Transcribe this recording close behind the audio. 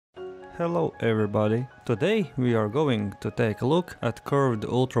Hello everybody! Today we are going to take a look at curved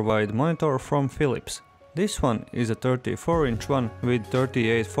ultrawide monitor from Philips. This one is a 34-inch one with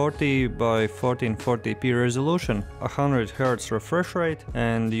 3840 by 1440p resolution, 100Hz refresh rate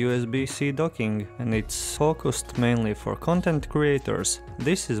and USB-C docking, and it's focused mainly for content creators.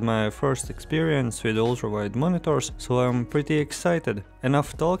 This is my first experience with ultrawide monitors, so I'm pretty excited.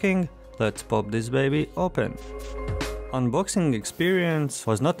 Enough talking, let's pop this baby open. Unboxing experience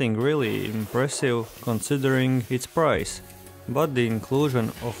was nothing really impressive considering its price, but the inclusion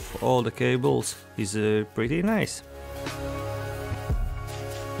of all the cables is pretty nice.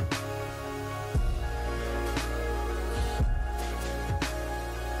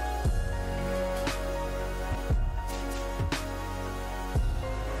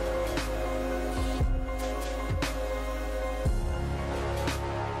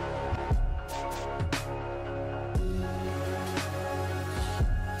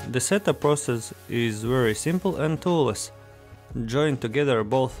 The setup process is very simple and toolless. Join together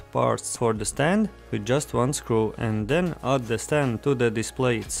both parts for the stand with just one screw and then add the stand to the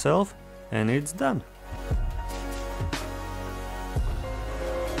display itself and it's done.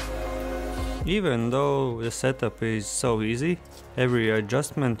 Even though the setup is so easy, every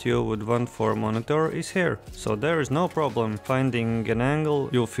adjustment you would want for a monitor is here, so there is no problem finding an angle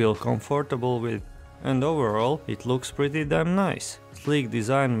you feel comfortable with. And overall, it looks pretty damn nice. Sleek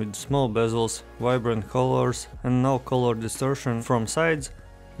design with small bezels, vibrant colors and no color distortion from sides.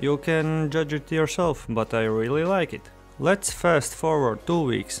 You can judge it yourself, but I really like it. Let's fast forward 2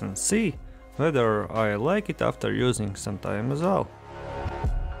 weeks and see whether I like it after using some time as well.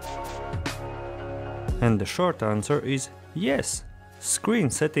 And the short answer is yes! Screen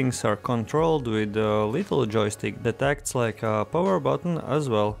settings are controlled with a little joystick that acts like a power button as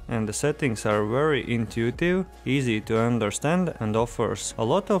well, and the settings are very intuitive, easy to understand and offers a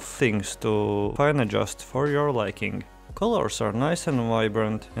lot of things to fine adjust for your liking. Colors are nice and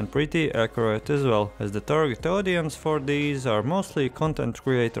vibrant and pretty accurate as well, as the target audience for these are mostly content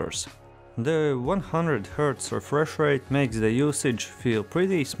creators. The 100Hz refresh rate makes the usage feel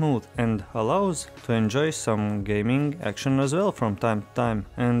pretty smooth and allows to enjoy some gaming action as well from time to time.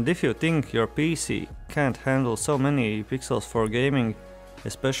 And if you think your PC can't handle so many pixels for gaming,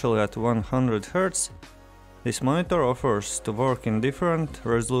 especially at 100Hz, this monitor offers to work in different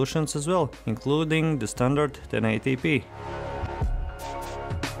resolutions as well, including the standard 1080p.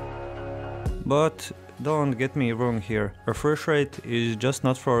 But don't get me wrong here, refresh rate is just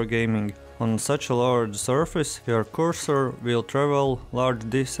not for gaming. On such a large surface, your cursor will travel large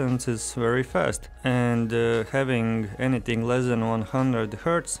distances very fast, and having anything less than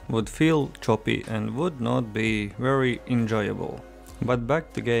 100Hz would feel choppy and would not be very enjoyable. But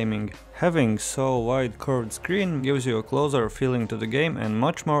back to gaming. Having so wide curved screen gives you a closer feeling to the game and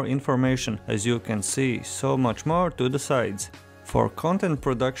much more information, as you can see so much more to the sides. For content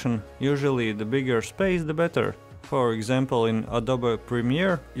production, usually the bigger space the better. For example, in Adobe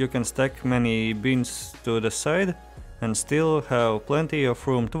Premiere you can stack many bins to the side and still have plenty of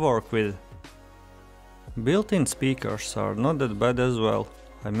room to work with. Built-in speakers are not that bad as well.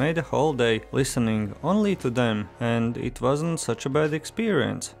 I made a whole day listening only to them and it wasn't such a bad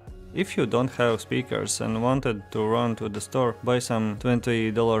experience. If you don't have speakers and wanted to run to the store, buy some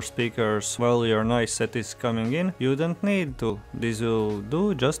 $20 speakers while your nice set is coming in, you don't need to. This will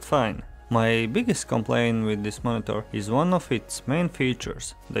do just fine. My biggest complaint with this monitor is one of its main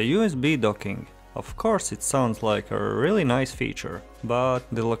features, the USB docking. Of course it sounds like a really nice feature, but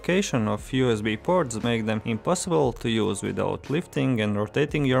the location of USB ports make them impossible to use without lifting and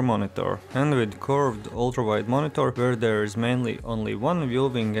rotating your monitor. And with curved ultrawide monitor, where there is mainly only one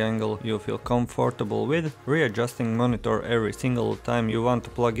viewing angle you feel comfortable with, readjusting monitor every single time you want to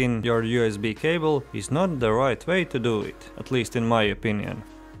plug in your USB cable is not the right way to do it, at least in my opinion.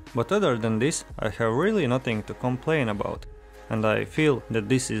 But other than this, I have really nothing to complain about. And I feel that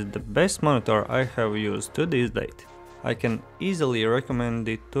this is the best monitor I have used to this date. I can easily recommend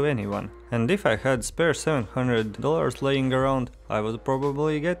it to anyone, and if I had spare $700 laying around, I would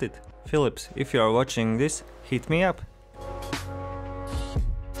probably get it. Philips, if you are watching this, hit me up.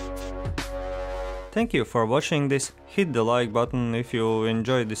 Thank you for watching this, hit the like button if you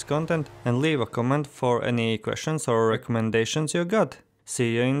enjoyed this content and leave a comment for any questions or recommendations you got.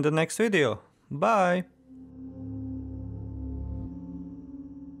 See you in the next video, bye!